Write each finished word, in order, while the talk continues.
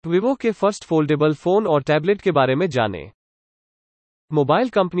Vivo के first foldable phone और tablet के बारे में जानें। मोबाइल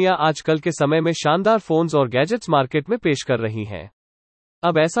कंपनियां आजकल के समय में शानदार फोन्स और गैजेट्स मार्केट में पेश कर रही हैं।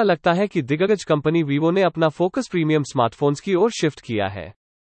 अब ऐसा लगता है कि दिग्गज कंपनी वीवो ने अपना फोकस प्रीमियम स्मार्टफोन्स की ओर शिफ्ट किया है।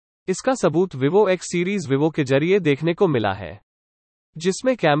 इसका सबूत वीवो एक्स सीरीज वीवो के जरिए देखने को मिला है,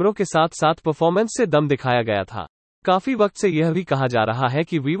 जिसमें कैमरों के साथ साथ परफॉर्मेंस से दम दिखाया गया था। काफी वक्त से यह भी कहा जा रहा है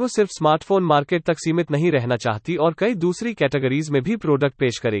कि वीवो सिर्फ स्मार्टफोन मार्केट तक सीमित नहीं रहना चाहती और कई दूसरी कैटेगरीज में भी प्रोडक्ट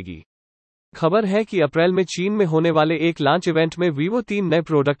पेश करेगी। खबर है कि अप्रैल में चीन में होने वाले एक लॉन्च इवेंट में वीवो 3 नए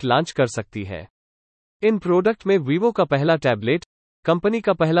प्रोडक्ट लॉन्च कर सकती है। इन प्रोडक्ट में वीवो का पहला टैबलेट, कंपनी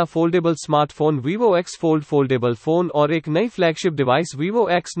का पहला foldable smartphone Vivo X Fold foldable phone और एक नई flagship device Vivo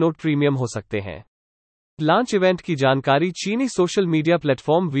X Note premium हो सकते हैं। लॉन्च इवेंट की जानकारी चीनी सोशल मीडिया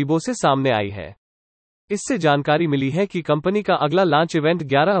प्लेटफॉर्म वीवो से सामने आई है। इससे जानकारी मिली है कि कंपनी का अगला लॉन्च इवेंट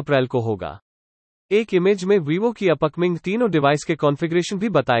 11 अप्रैल को होगा। एक इमेज में वीवो की अपकमिंग तीनों डिवाइस के कॉन्फ़िगरेशन भी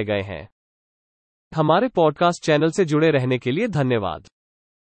बताए गए हैं। हमारे पॉडकास्ट चैनल से जुड़े रहने के लिए धन्यवाद।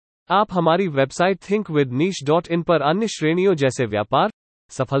 आप हमारी वेबसाइट thinkwithniche.in पर अन्य श्रेणियों जैसे व्यापार,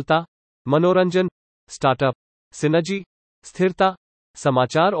 सफलता, मनोरंजन, स्टार्टअप, सिनर्जी, स्थिरता,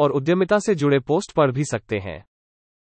 समाचार और उद्यमिता से जुड़े पोस्ट पढ़ भी सकते हैं।